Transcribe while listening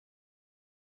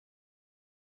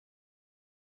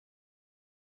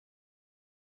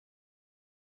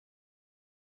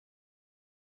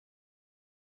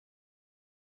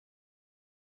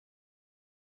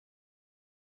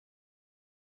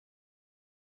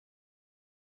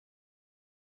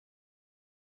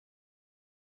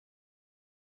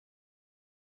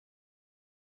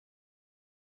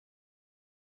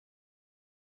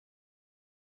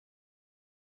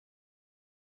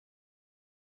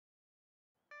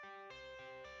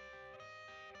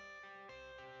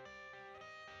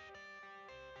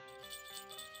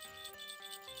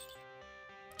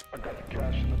I got the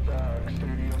cash in the bag,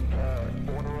 stadium packed.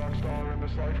 Born a rock star in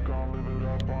this life, gonna live it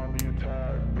up on the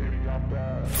attack. Baby, I'm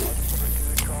bad. I just wanna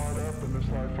get caught up in this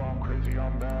life, I'm crazy,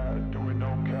 I'm mad. Doing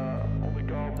no cap, only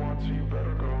God wants you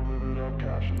better go live it up.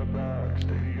 Cash in the bag,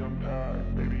 stadium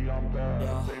packed. Baby, I'm bad,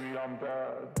 yeah. Baby, I'm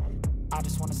bad. I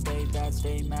just wanna stay bad,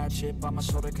 stay mad. Chip on my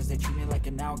shoulder cause they treat me like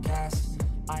an outcast.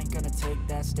 I ain't gonna take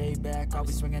that, stay back. I'll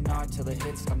be swinging hard till the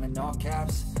hits come in all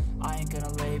caps. I ain't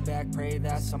gonna lay back, pray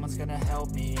that someone's gonna help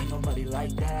me. Ain't nobody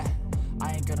like that.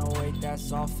 I ain't gonna wait,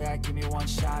 that's all fact. Give me one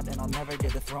shot and I'll never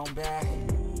get the throne back.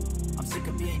 I'm sick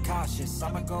of being cautious.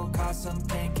 I'ma go cause some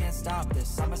pain, can't stop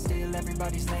this. I'ma steal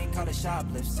everybody's lane, call it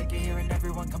shoplift. Sick of hearing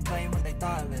everyone complain when they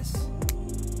thoughtless.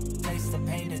 Taste the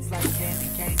pain, it's like candy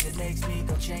canes. It makes me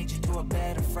go change into a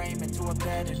better frame, into a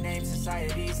better name.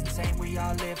 Society's insane, we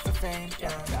all live for fame, yeah.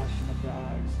 Cash in the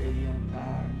bag, stadium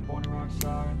packed. Born a rock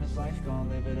star in this life, gonna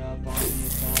live it up on the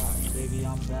attack. Baby,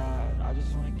 I'm bad, I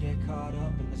just wanna get caught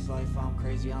up in this life. I'm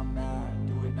crazy, I'm mad,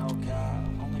 do it no cap.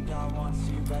 Only God wants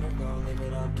you, better go live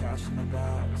it up. Cash in the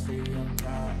bag, stadium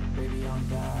packed. Baby, I'm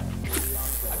bad, baby,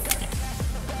 I'm bad. I got cash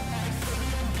in the bag,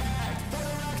 stadium packed. Born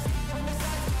a rock star in this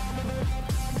life, gonna live it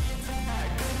up.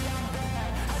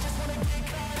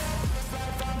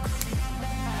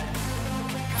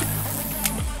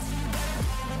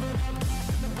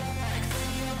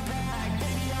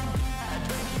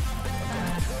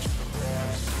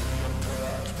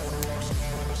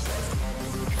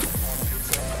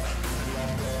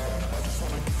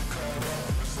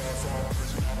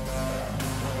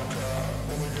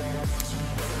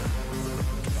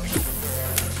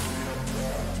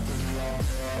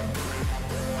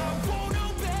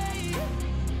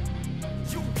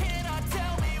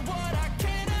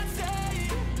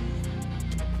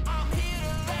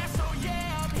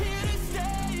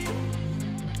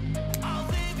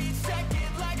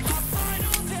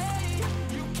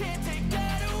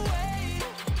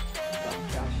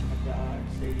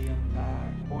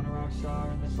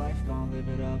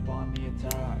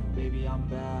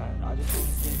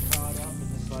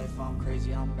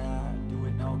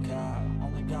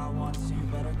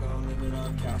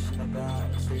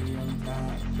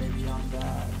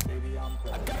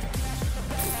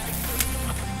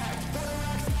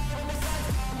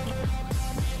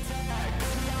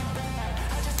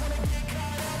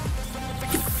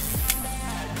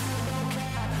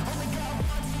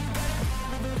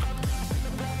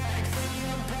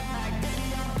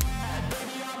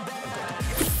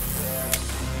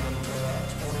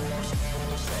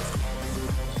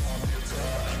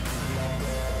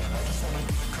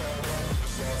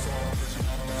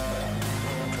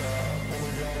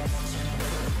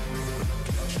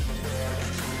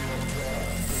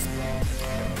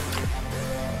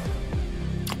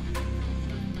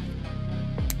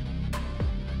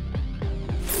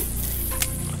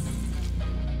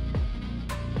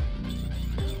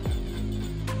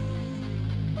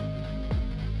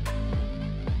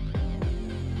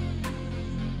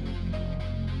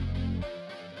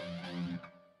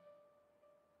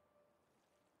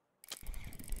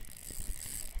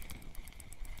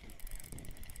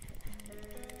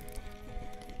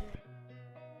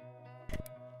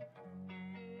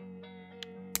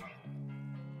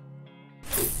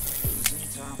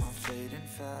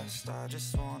 I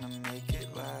just wanna make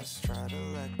it last. Try to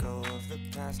let go of the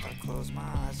past. I close my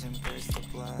eyes, embrace the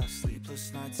blast.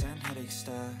 Sleepless nights and headaches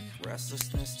stack.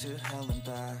 Restlessness to hell and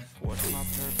back. What's my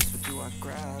purpose? What do I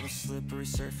grab? A slippery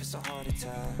surface, a heart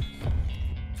attack.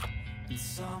 And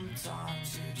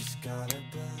sometimes you just gotta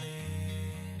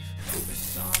believe. There's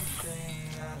something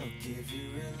that'll give you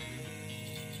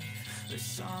relief. There's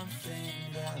something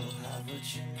that'll have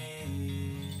what you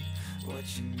need. What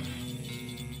you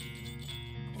need.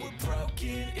 We're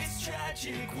broken, it's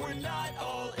tragic, we're not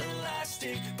all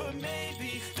elastic. But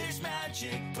maybe there's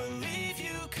magic, believe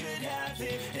you could have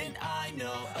it. And I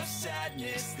know of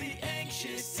sadness, the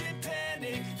anxious and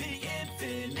panic, the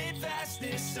infinite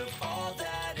vastness of all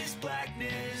that is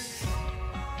blackness.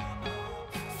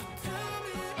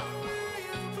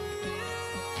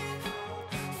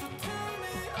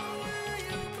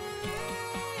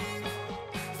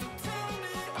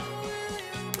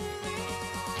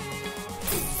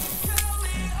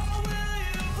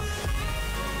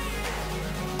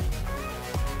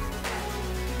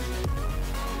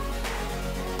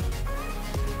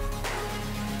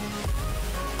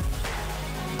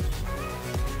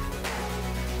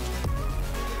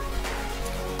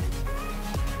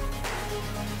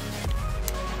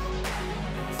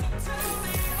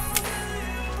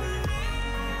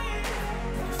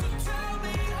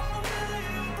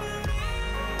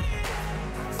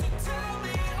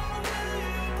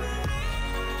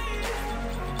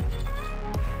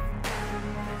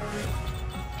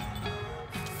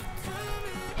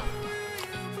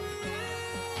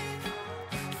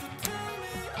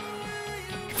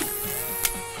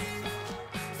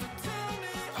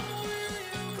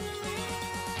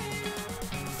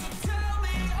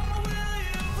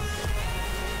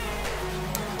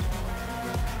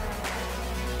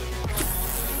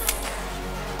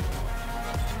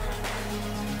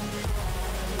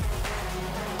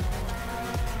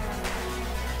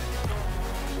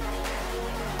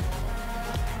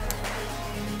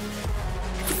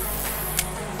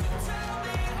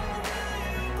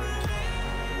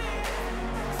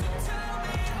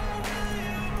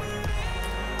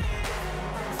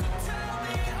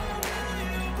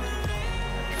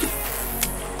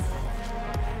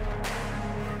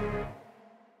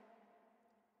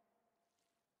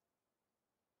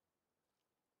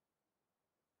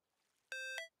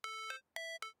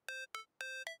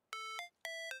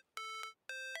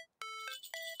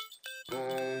 Never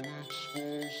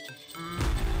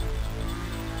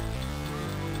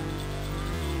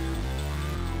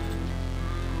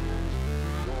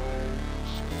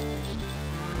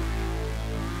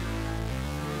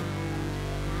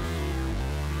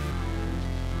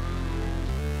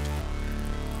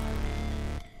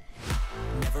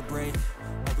break,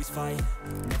 always fight,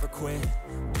 never quit,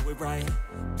 do it right,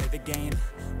 play the game,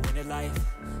 win it life,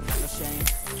 have no shame,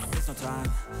 there's no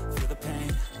time, feel the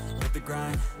pain, live the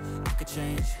grind, I could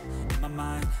change, in my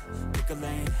mind, pick a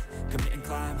lane, commit and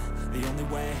climb, the only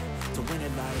way to win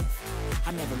it life,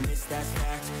 I never miss, that's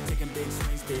fact, taking big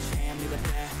swings, bitch, hand me the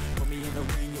bat, put me in the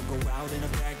ring, you'll go out in a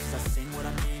bag, cause I sing what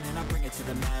I mean, and I bring it to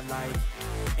the mad light,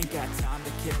 ain't got time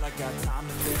to kill, I got time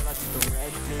to feel, I took the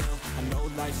red pill, I know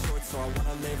life's short, so I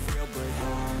wanna live real, but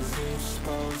how's it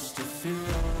supposed to feel?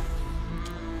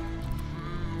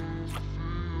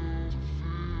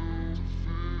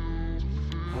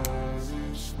 How's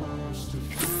it supposed to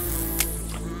feel?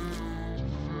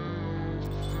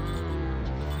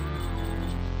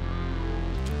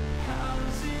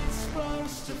 How's it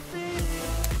supposed to feel?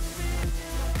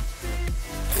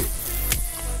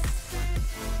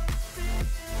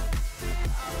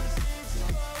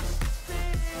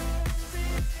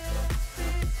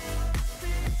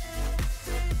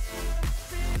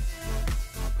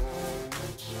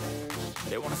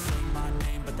 They wanna sing my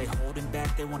name, but they holding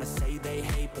back. They wanna say they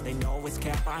hate, but they know it's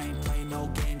cap. I ain't play no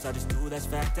games, I just do that's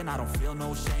fact. And I don't feel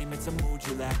no shame, it's a mood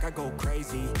you lack. I go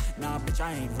crazy, nah bitch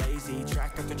I ain't lazy.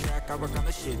 Track after track, I work on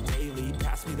the shit daily.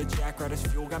 Pass me the jack, right as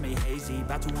fuel, got me hazy.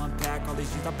 About to unpack all these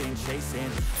things I've been chasing.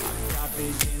 I've got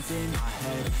visions in my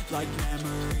head, like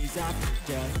memories after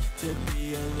death. To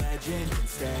be a legend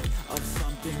instead of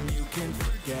something you can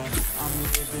forget. I'm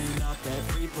living up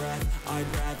every breath, I'd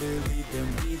rather lead than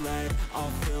be led. I'll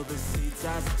fill the seats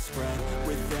as I spread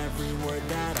with every word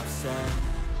that I've said.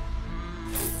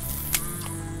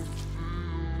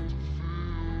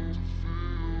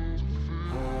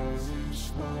 How's it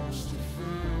supposed to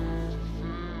feel?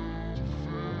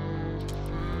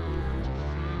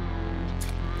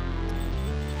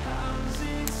 How's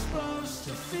it supposed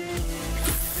to feel?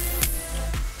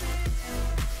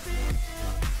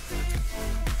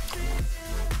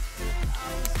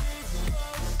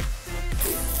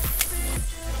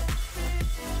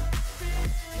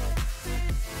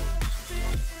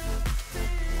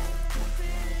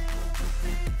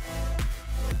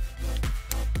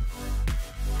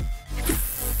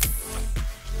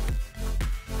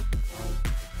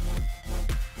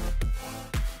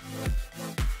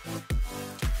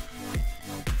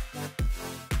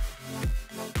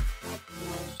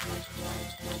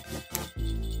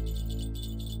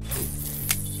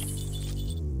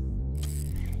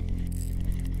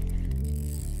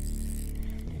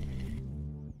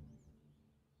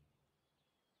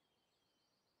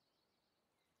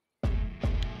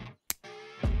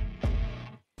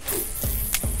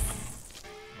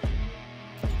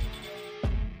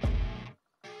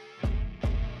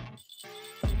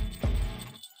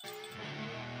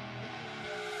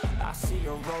 I see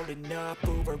her rolling up,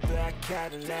 Uber black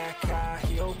Cadillac, high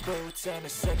heel boots and a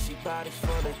sexy body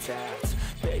full of tats.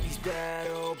 Baby's bad,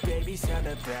 oh baby's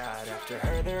hella bad. After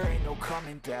her there ain't no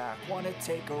coming back. Wanna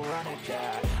take a run at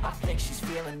that. I think she's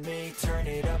feeling me, turn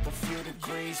it up a few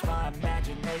degrees. My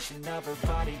imagination of her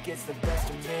body gets the best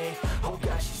of me. Oh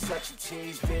gosh, she's such a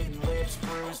tease, bitten lips,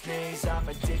 bruised knees. I'm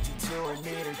addicted to her,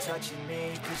 need her touching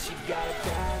me. Cause she got a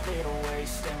bad little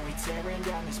waist, and we tearing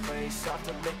down this place. Off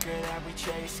the liquor that we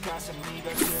chase, got some ego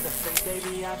to the face.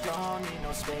 Baby, I don't need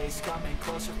no space, coming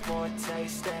closer for a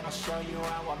taste. And I'll show you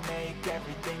how I make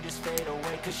everything just fade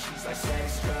away. Cause she's like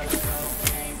sex, drugs,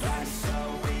 cocaine, body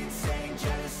so insane.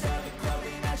 Jealous of the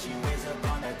clothing that she wears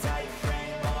up on a tight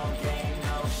frame. All game,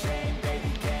 no shame,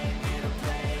 baby came here to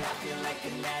play. I feel like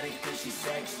an addict cause she's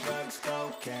sex, drugs,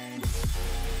 cocaine.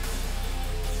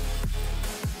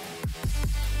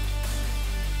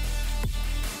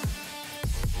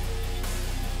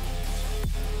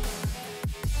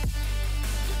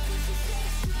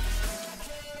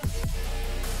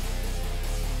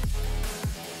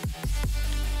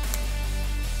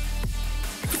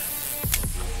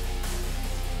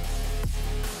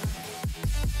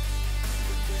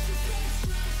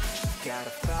 Got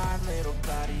a fine little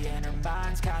body and her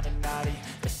mind's kinda naughty.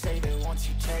 They say that once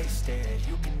you taste it,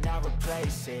 you cannot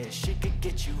replace it. She could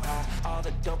get you high, all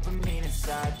the dopamine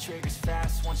inside triggers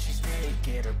fast once she's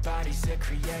naked. Her body's a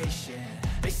creation.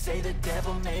 They say the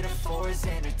devil made her for his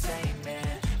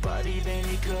entertainment, but even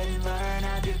he couldn't learn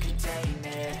how to contain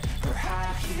it. Her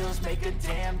high heels make a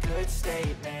damn good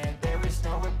statement. There is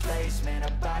no replacement,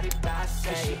 a body by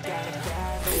say. She got a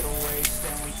bad little waist,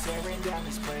 and we tearing down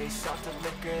this place. Off the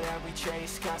liquor that we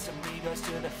chase, got some egos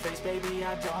to the face. Baby,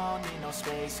 I don't need no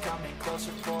space, coming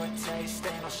closer for a taste.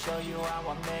 And I'll show you how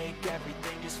I make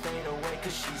everything just fade away.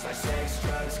 Cause she's like sex,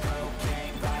 drugs,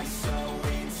 cocaine, body so